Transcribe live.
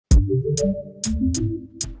Calling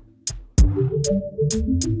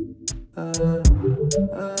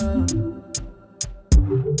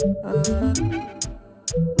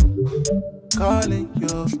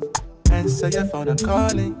you, answer your phone, I'm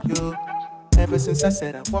calling you. Ever since I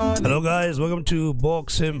said I want. Hello guys, welcome to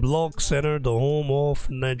Boxing Blog Center, the home of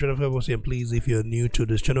Nigerian Boxing. And please, if you're new to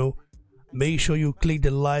this channel, make sure you click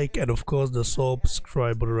the like and of course the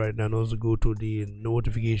subscribe button right now, and also go to the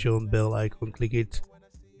notification bell icon, click it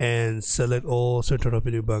and select all, so turn up a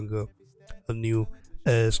new banger, a new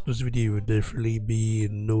exclusive video will definitely be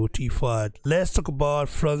notified. Let's talk about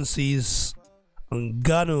Francis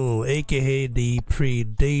Ngannou, aka the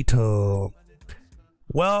Predator.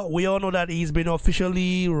 Well, we all know that he's been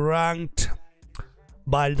officially ranked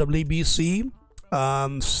by the WBC,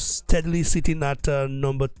 steadily sitting at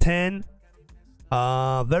number 10.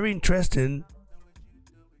 Very interesting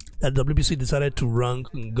that WBC decided to rank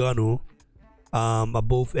Ngannou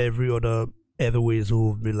above every other heavyweights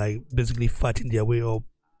who've been like basically fighting their way up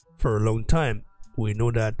for a long time. We know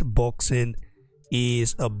that boxing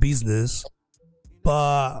is a business,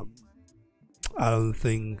 but I don't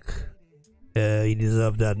think he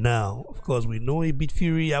deserves that now. Of course, we know he beat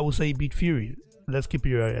Fury. I would say he beat Fury. Let's keep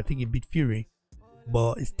it right. I think he beat Fury,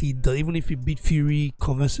 but it still, even if he beat Fury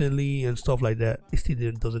convincingly and stuff like that, it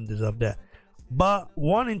still doesn't deserve that. But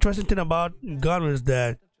one interesting thing about Ngannou is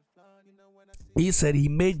that he said he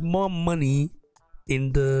made more money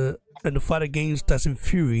in the fight against Tyson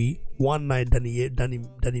Fury one night than he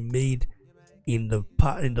made in the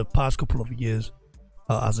past couple of years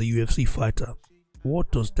as a UFC fighter.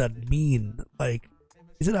 What does that mean? Like,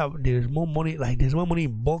 is it that there's more money? Like, there's more money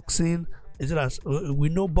in boxing? Is it as we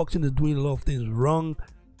know boxing is doing a lot of things wrong,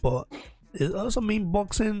 but it also means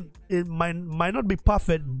boxing, it might not be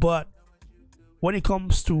perfect, but when it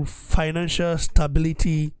comes to financial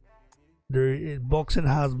stability, boxing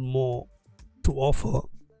has more to offer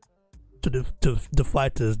to the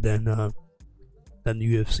fighters than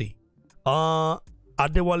UFC.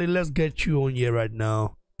 Adewale, let's get you on here right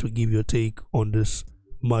now to give your take on this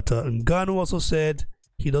matter. Ngannou also said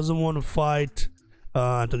he doesn't want to fight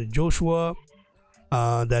Anthony Joshua.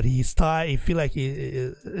 That he's tired. He feel like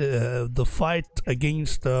the fight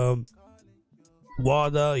against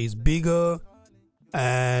Wilder is bigger,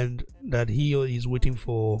 and that he is waiting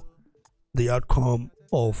for the outcome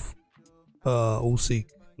of Usyk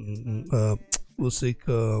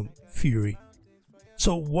Fury.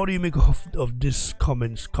 So what do you make of these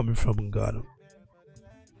comments coming from Ngannou?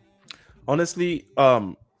 Honestly,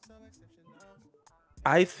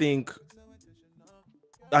 I think,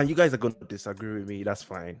 and you guys are going to disagree with me, that's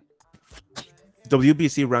fine.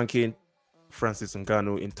 WBC ranking Francis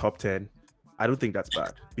Ngannou in top 10, I don't think that's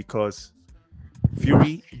bad, because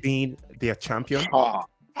Fury being their champion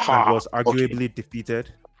and was arguably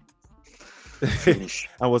defeated and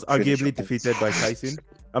was arguably defeated by Tyson.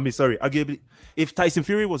 I mean, sorry, arguably, if Tyson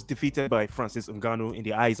Fury was defeated by Francis Ngannou in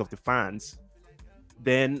the eyes of the fans,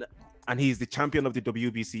 then, and he's the champion of the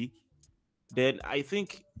WBC, then I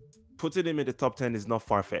think putting him in the top 10 is not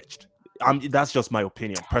far-fetched. That's just my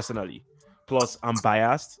opinion, personally. Plus, I'm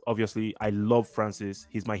biased. Obviously, I love Francis.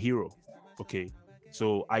 He's my hero. Okay.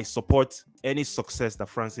 So I support any success that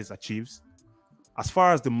Francis achieves. As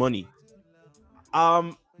far as the money,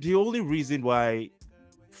 the only reason why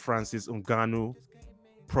Francis Ngannou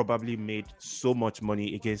probably made so much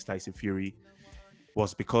money against Tyson Fury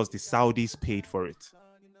was because the Saudis paid for it.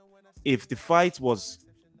 If the fight was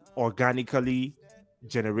organically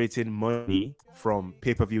generating money from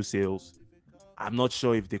pay-per-view sales, I'm not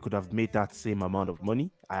sure if they could have made that same amount of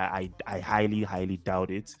money. I highly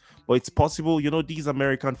doubt it, but it's possible. You know, these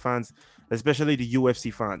American fans, especially the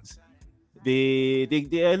UFC fans,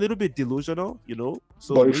 they're a little bit delusional, you know.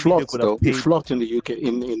 So but it flopped though. It flopped in the UK,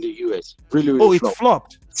 in the US. Really, oh, it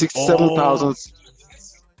flopped. 67,000.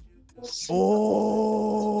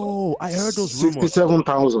 Oh, I heard those rumors.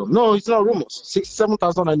 67,000. No, it's not rumors.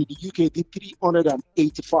 67,000, and in the UK did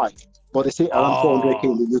 385. But they say around 400k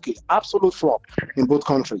in the UK. Absolute flop in both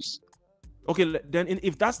countries. Okay, then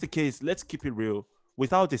if that's the case, let's keep it real.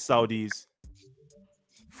 Without the Saudis,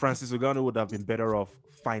 Francis Ngannou would have been better off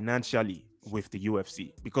financially with the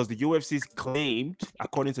UFC, because the UFC's claimed,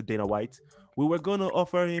 according to Dana White, we were going to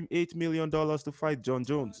offer him $8 million to fight John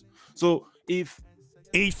Jones. So if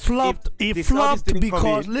it flopped, it flopped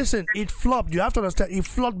because, listen, it flopped. You have to understand, it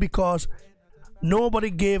flopped because nobody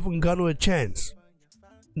gave Ngannou a chance.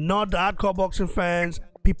 Not the hardcore boxing fans.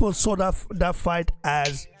 People saw that fight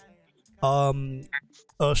as a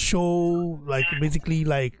show, like basically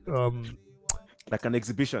like an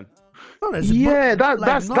exhibition. No, Yeah,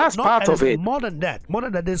 that's part of it. More than that.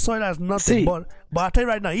 They saw it as nothing. See, But I'll tell you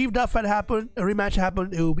right now, if that fight happened, a rematch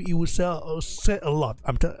happened, it would sell a lot.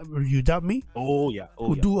 You doubt me? Oh yeah.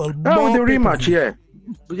 We'll do a oh, more the rematch, pay-per-view.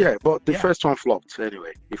 yeah, but the Yeah. first one flopped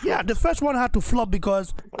anyway. It Yeah, flopped. the first one had to flop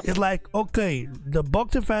because it's like, okay, the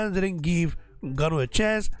boxing fans didn't give Ngannou a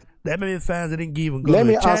chance. The MMA fans didn't give Let Ngannou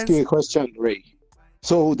me a ask you chance. a question, Ray.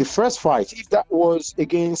 So the first fight, if that was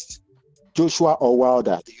against Joshua or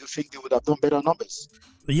Wilder, do you think they would have done better numbers?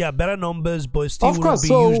 Yeah, better numbers, but it still Of wouldn't course. be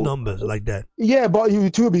huge So numbers like that. yeah, but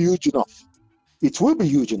it will be huge enough. It will be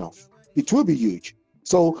huge enough. It will be huge.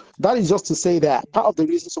 So that is just to say that part of the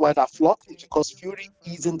reasons why that flopped is because Fury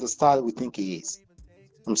isn't the style we think he is.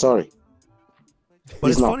 I'm sorry. But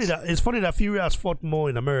He's it's not. funny that Fury has fought more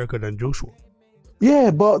in America than Joshua.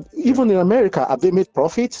 Yeah, but even in America, have they made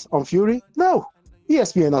profit on Fury? No.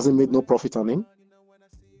 ESPN hasn't made no profit on him.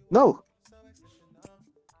 No.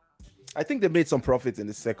 I think they made some profits in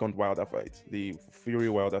the second Wilder fight, the Fury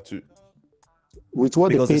Wilder 2. With what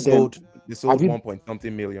Because they paid them. they sold Have you- 1 point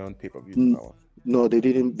something million pay-per-views. Mm. That one. No, they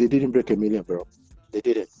didn't break a million, bro. They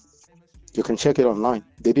didn't. You can check it online.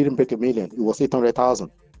 They didn't break a million. It was 800,000.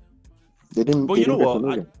 They didn't. But they you know didn't break a what?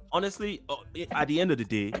 million. Honestly, at the end of the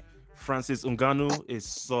day, Francis Ngannou is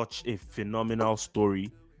such a phenomenal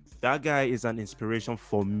story. That guy is an inspiration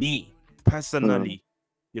for me personally.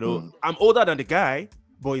 You know, I'm older than the guy,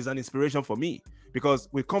 but he's an inspiration for me because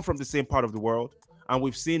we come from the same part of the world, and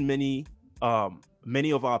we've seen many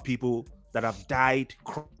of our people that have died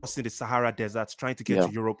crossing the Sahara deserts trying to get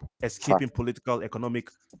to Europe, escaping political, economic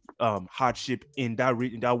hardship in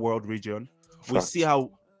that world region. We see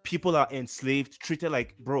how people are enslaved, treated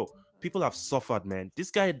like, bro, people have suffered, man. This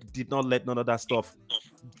guy did not let none of that stuff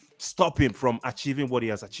stop him from achieving what he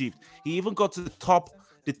has achieved. He even got to the top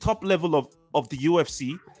level of the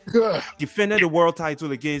UFC, defended the world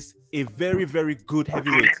title against a very, very good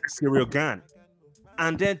heavyweight, Cyril Gane,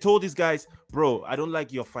 and then told these guys, bro, I don't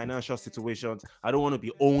like your financial situations. I don't want to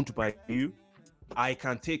be owned by you. I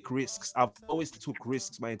can take risks. I've always took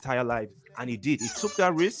risks my entire life. And he did. He took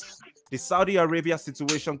that risk. The Saudi Arabia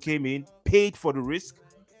situation came in, paid for the risk,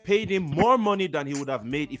 paid him more money than he would have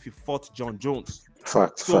made if he fought John Jones.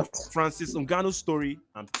 Fact. Francis Ngannou's story,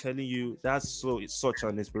 I'm telling you, it's such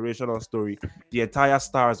an inspirational story. The entire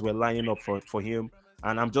stars were lining up for him.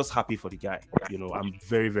 And I'm just happy for the guy. You know, I'm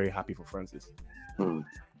very, very happy for Francis.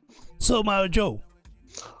 So, my Joe.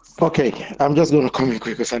 Okay, I'm just going to come in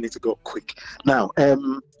quick because I need to go quick. Now,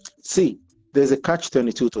 see, there's a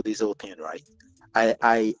catch-22 to this whole thing, right?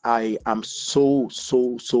 I am so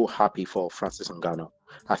happy for Francis Ngannou.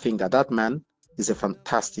 I think that man is a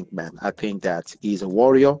fantastic man. I think that he's a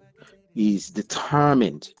warrior. He's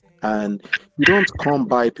determined. And you don't come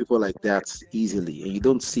by people like that easily. And you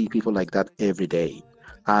don't see people like that every day.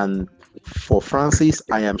 And for Francis,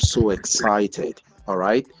 I am so excited, all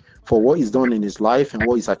right, for what he's done in his life and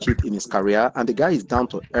what he's achieved in his career. And the guy is down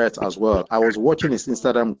to earth as well. I was watching his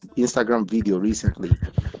Instagram video recently.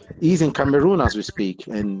 He's in Cameroon as we speak.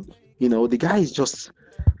 And, you know, the guy is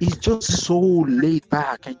he's just so laid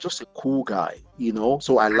back and just a cool guy, you know.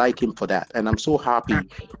 So I like him for that. And I'm so happy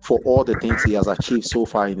for all the things he has achieved so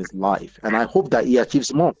far in his life. And I hope that he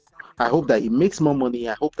achieves more. I hope that he makes more money.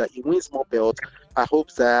 I hope that he wins more belts. I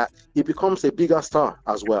hope that he becomes a bigger star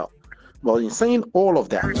as well. Well, in saying all of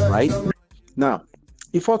that, right? Now,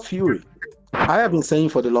 he fought Fury. I have been saying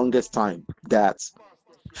for the longest time that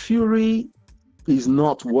Fury is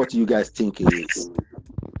not what you guys think he is.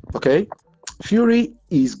 Okay? Fury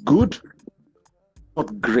is good,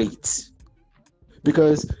 not great.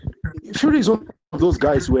 Because Fury is one of those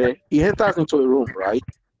guys where he enters into a room, right?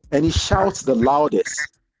 And he shouts the loudest.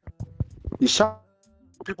 He shouts,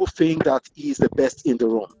 people think that he is the best in the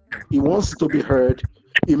room. He wants to be heard.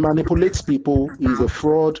 He manipulates people. He's a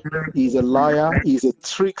fraud. He's a liar. He's a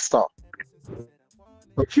trickster.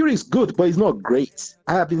 But Fury is good, but he's not great.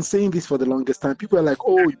 I have been saying this for the longest time. People are like,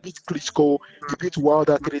 oh, he beat Klitschko, he beat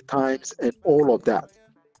Wilder 3 times, and all of that.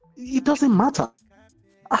 It doesn't matter.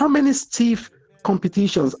 How many stiff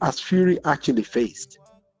competitions has Fury actually faced?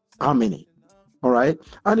 How many? All right?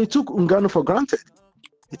 And he took Ngannou for granted.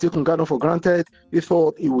 He took Ngannou for granted. He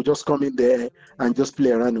thought he would just come in there and just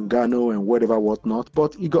play around Ngannou and whatever, whatnot.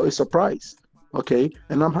 But he got a surprise. Okay?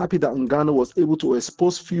 And I'm happy that Ngannou was able to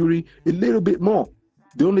expose Fury a little bit more.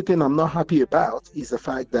 The only thing I'm not happy about is the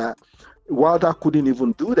fact that Wilder couldn't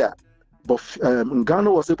even do that. But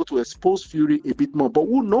Ngannou was able to expose Fury a bit more. But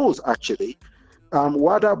who knows, actually?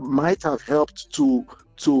 WADA might have helped to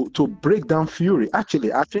break down Fury.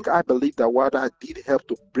 Actually, I believe that WADA did help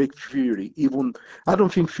to break Fury. Even I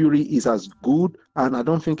don't think Fury is as good, and I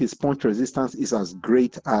don't think his punch resistance is as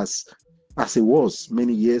great as it was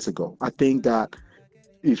many years ago. I think that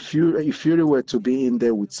if Fury were to be in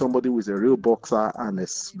there with somebody who is a real boxer and a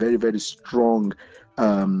very very strong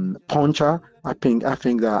puncher, I think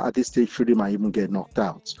that at this stage Fury might even get knocked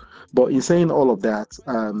out. But in saying all of that,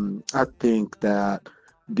 I think that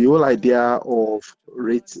the whole idea of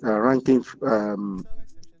ranking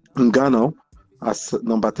Ngannou as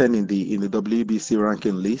number 10 in the WBC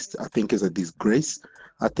ranking list, I think is a disgrace.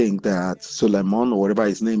 I think that Suleiman, or whatever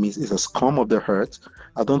his name is a scum of the earth.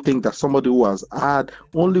 I don't think that somebody who has had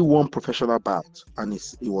only one professional bout and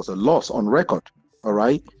it was a loss on record, all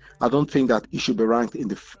right? I don't think that he should be ranked in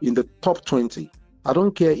the top 20. I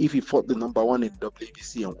don't care if he fought the number one in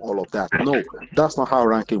WBC and all of that. No, that's not how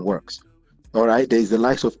ranking works. All right, there's the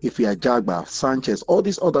likes of Ify Ajagba, Sanchez, all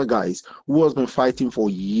these other guys who has been fighting for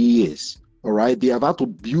years. All right, they have had to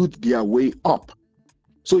build their way up.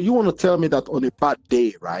 So you want to tell me that on a bad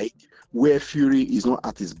day, right, where Fury is not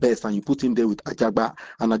at his best, and you put him there with Ajagba,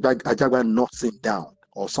 and Ajagba knocks him down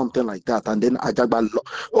or something like that, and then Ajagba.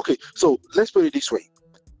 Okay, so let's put it this way: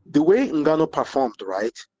 the way Ngannou performed,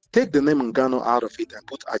 right? Take the name Ngannou out of it and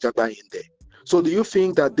put Ajagba in there. So do you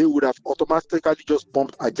think that they would have automatically just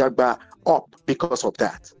bumped Ajagba up because of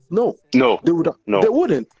that? No. They would. No. They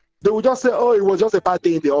wouldn't. They would just say, "Oh, it was just a bad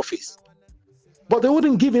day in the office." But they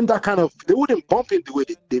wouldn't give him that kind of. They wouldn't bump him the way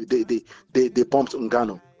they bumped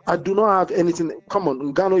Ngannou. I do not have anything. Come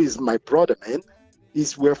on, Ngannou is my brother, man.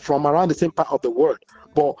 We're from around the same part of the world.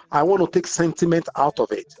 But I want to take sentiment out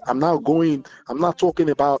of it. I'm not talking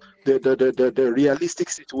about the realistic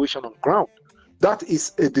situation on ground. That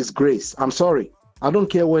is a disgrace. I'm sorry. I don't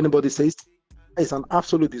care what anybody says. It's an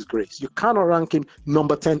absolute disgrace. You cannot rank him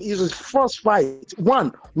number 10. It's his first fight.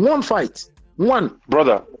 One fight. One.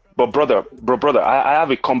 Brother, I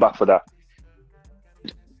have a comeback for that.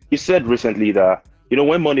 You said recently that,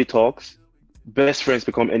 when money talks, best friends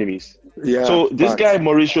become enemies. Yeah. So this guy,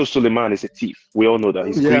 Mauricio Suleiman, is a thief. We all know that.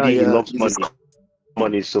 He's greedy. He loves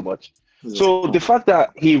money so much. So the fact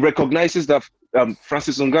that he recognizes that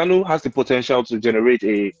Francis Ngannou has the potential to generate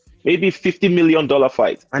a maybe $50 million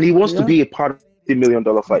fight, and he wants to be a part of the $50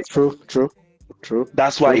 million fight. True.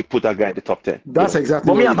 That's why he put that guy in the top 10. That's exactly.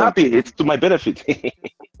 For me, I'm happy. It's to my benefit.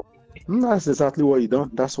 That's exactly what he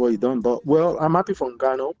done. That's what he done. But I'm happy for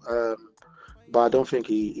Ngannou. But I don't think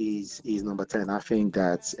he's number 10. I think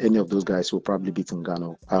that any of those guys will probably beat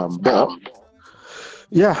Ngannou. But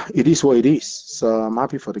yeah, it is what it is. So I'm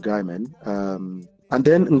happy for the guy, man. And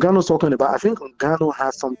then Ngannou's talking about, I think Ngannou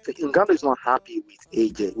has something. Ngannou is not happy with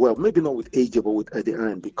AJ. Well, maybe not with AJ, but with Eddie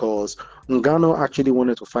Hearn, because Ngannou actually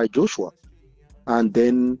wanted to fight Joshua. And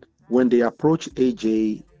then when they approached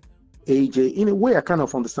AJ, in a way, I kind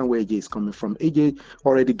of understand where AJ is coming from. AJ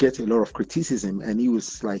already gets a lot of criticism, and he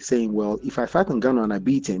was like saying, well, if I fight Ngannou and I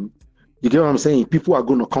beat him, you get what I'm saying? People are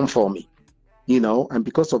going to come for me, and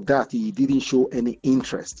because of that, he didn't show any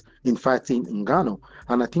interest in fighting Ngannou.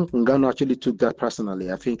 And I think Ngannou actually took that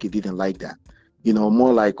personally. I think he didn't like that,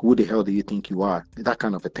 more like, who the hell do you think you are? That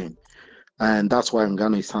kind of a thing. And that's why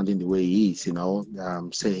Ngannou is sounding the way he is,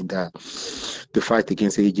 saying that the fight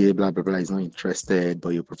against AJ, blah, blah, blah, is not interested, but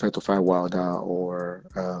you prefer to fight Wilder or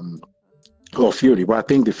Fury. But I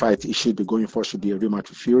think the fight he should be going for should be a rematch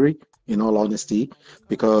with Fury, in all honesty,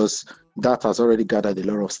 because that has already gathered a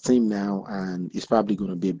lot of steam now, and it's probably going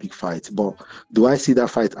to be a big fight. But do I see that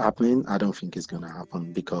fight happening? I don't think it's going to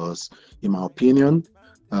happen, because, in my opinion,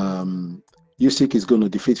 Usyk is going to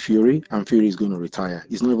defeat Fury, and Fury is going to retire.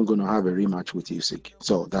 He's not even going to have a rematch with Usyk.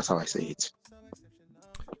 So that's how I say it.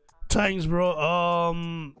 Thanks, bro.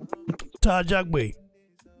 Tajagbe.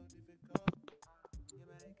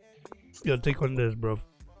 Your take on this, bro.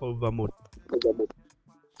 Over mode.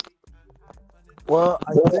 Well,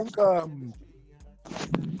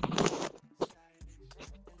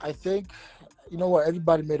 I think, you know what?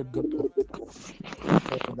 Everybody made a good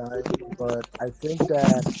point tonight, but I think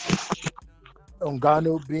that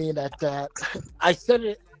Ngannou being at that, I said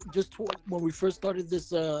it just when we first started this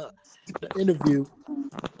the interview,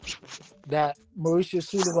 that Mauricio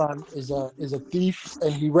Suleiman is a thief,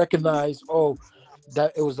 and he recognized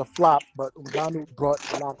that it was a flop, but Ngannou brought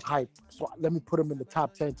a lot of hype. So let me put him in the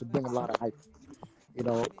top 10 to bring a lot of hype. It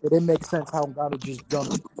didn't make sense how Ngannou just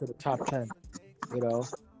jumped to the top 10.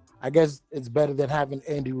 I guess it's better than having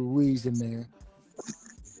Andy Ruiz in there.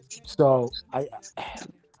 So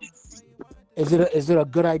is it a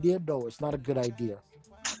good idea? No, it's not a good idea,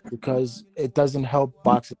 because it doesn't help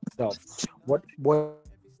boxing itself. What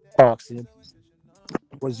boxing?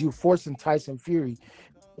 was you forcing Tyson Fury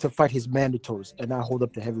to fight his mandatories and not hold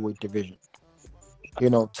up the heavyweight division.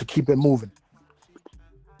 To keep it moving.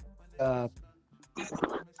 How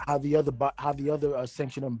the other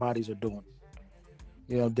sanctioning bodies are doing.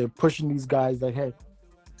 They're pushing these guys like, hey,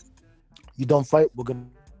 you don't fight, we're gonna.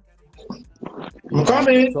 I'm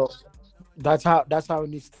coming. So that's how it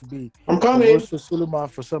needs to be. I'm coming. Suleiman,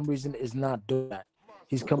 for some reason, is not doing that.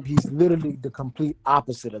 He's literally the complete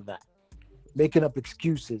opposite of that, making up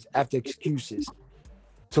excuses after excuses.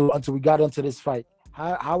 Until we got into this fight,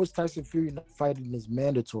 how was Tyson Fury not fighting his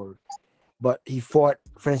mandatory, but he fought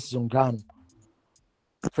Francis Ngannou?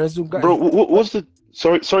 Bro, what's the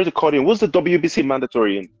sorry to cut in? What's the WBC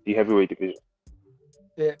mandatory in the heavyweight division?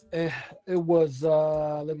 It was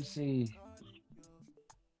let me see.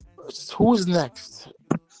 Who's next?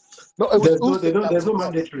 No, there's no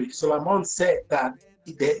mandatory. Solomon said that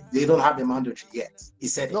they don't have a mandatory yet. He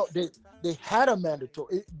said no. They had a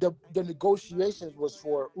mandatory. The negotiations was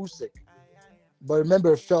for Usyk, but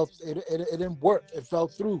remember, it didn't work. It fell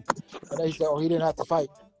through, and then he said, he didn't have to fight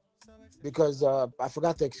because I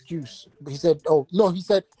forgot the excuse. He said,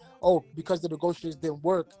 because the negotiations didn't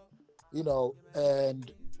work,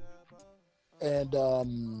 and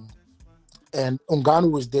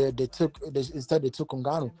Ngannou was there. They took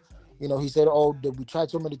Ngannou. He said, we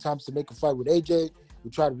tried so many times to make a fight with AJ.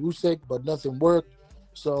 We tried Usyk, but nothing worked.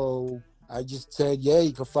 So I just said,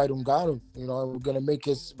 you can fight Ngannou. We're gonna make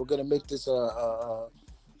this a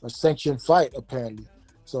sanctioned fight apparently.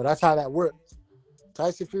 So that's how that worked.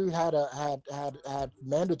 Tyson Fury had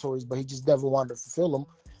mandatories, but he just never wanted to fulfill them.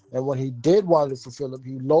 And when he did want to fulfill them,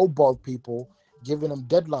 he lowballed people, giving them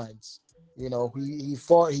deadlines. He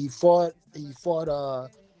fought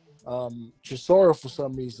Chisora for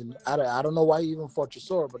some reason. I don't know why he even fought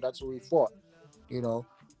Chisora, but that's who he fought.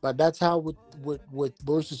 But that's how with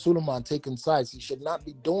Mauricio Suleiman taking sides, he should not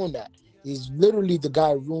be doing that. He's literally the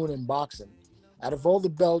guy ruining boxing. Out of all the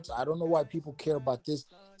belts, I don't know why people care about this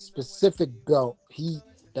specific belt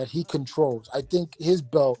that he controls. I think his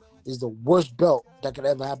belt is the worst belt that could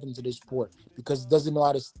ever happen to this sport because he doesn't know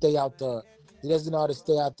how to stay out the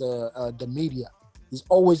media. He's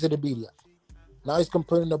always in the media. Now he's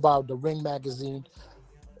complaining about the Ring magazine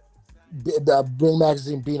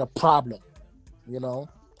being a problem.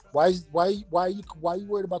 Why are you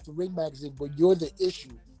worried about the Ring magazine, but you're the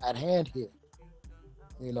issue at hand here?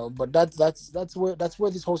 But that's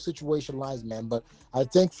where this whole situation lies, man. But I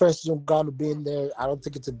think Francis Ngannou being there, I don't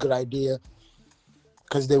think it's a good idea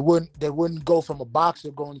because they wouldn't go from a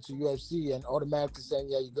boxer going into UFC and automatically saying,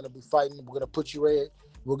 yeah, you're gonna be fighting, we're gonna put you in,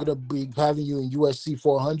 we're gonna be having you in UFC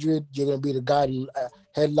 400, you're gonna be the guy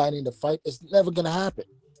headlining the fight. It's never gonna happen.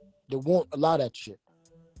 They won't allow that shit.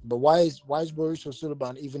 But why is Mauricio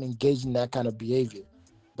Suleiman even engaged in that kind of behavior?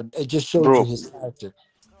 But it just shows you his character.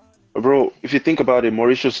 Bro, if you think about it,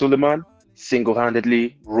 Mauricio Suleiman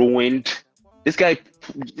single-handedly ruined this guy.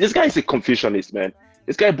 This guy is a Confucianist, man.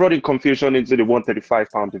 This guy brought in confusion into the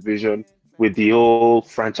 135-pound division with the whole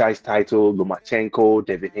franchise title, Lomachenko,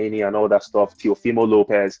 Devin Haney, and all that stuff. Teofimo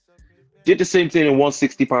Lopez did the same thing in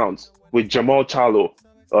 160 pounds with Jamal Charlo,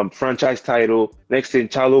 franchise title. Next thing,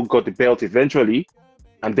 Charlo got the belt eventually,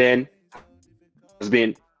 and then has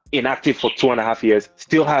been inactive for 2.5 years.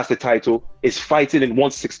 Still has the title. Is fighting in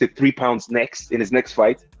 163 pounds next in his next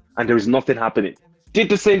fight, and there is nothing happening. Did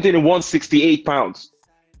the same thing in 168 pounds.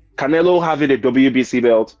 Canelo having a WBC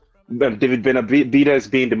belt, David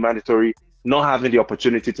Benavidez being the mandatory, not having the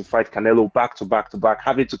opportunity to fight Canelo back to back,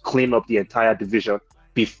 having to clean up the entire division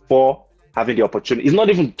before having the opportunity. He's not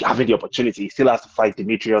even having the opportunity. He still has to fight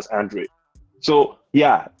Demetrius Andre. So,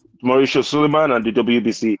 yeah, Mauricio Suleiman and the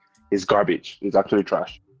WBC is garbage. It's actually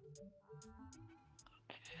trash.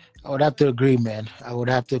 I would have to agree, man. I would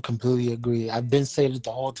have to completely agree. I've been saying it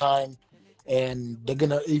the whole time. And they're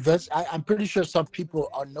gonna I'm pretty sure some people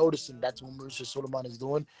are noticing that's what Mauricio Suleiman is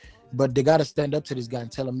doing, but they gotta stand up to this guy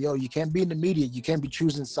and tell him, yo, you can't be in the media, you can't be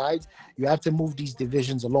choosing sides. You have to move these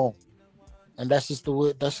divisions along, and that's just the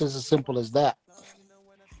way. That's just as simple as that.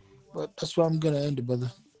 But that's where I'm gonna end it,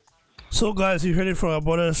 brother. So, guys, you heard it from our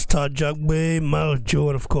brothers, Tajagbe, Miles Joe,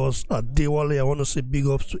 and of course, Dewale. I want to say big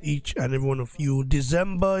ups to each and every one of you.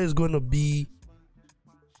 December is going to be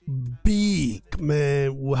big,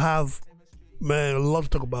 man. We'll have, man, a lot to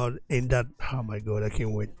talk about in that. Oh my God, I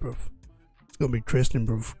can't wait, bro. It's going to be interesting,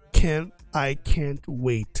 bro. I can't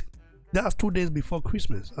wait. That's 2 days before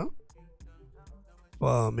Christmas, huh?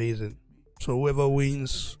 Wow, amazing. So, whoever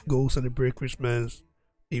wins, go celebrate Christmas.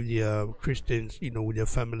 If they are Christians, you know, with their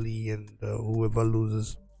family, and whoever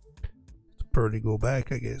loses, probably go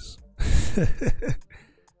back, I guess.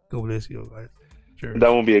 God bless you guys. That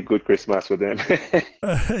won't be a good Christmas for them.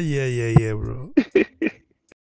 Yeah, bro.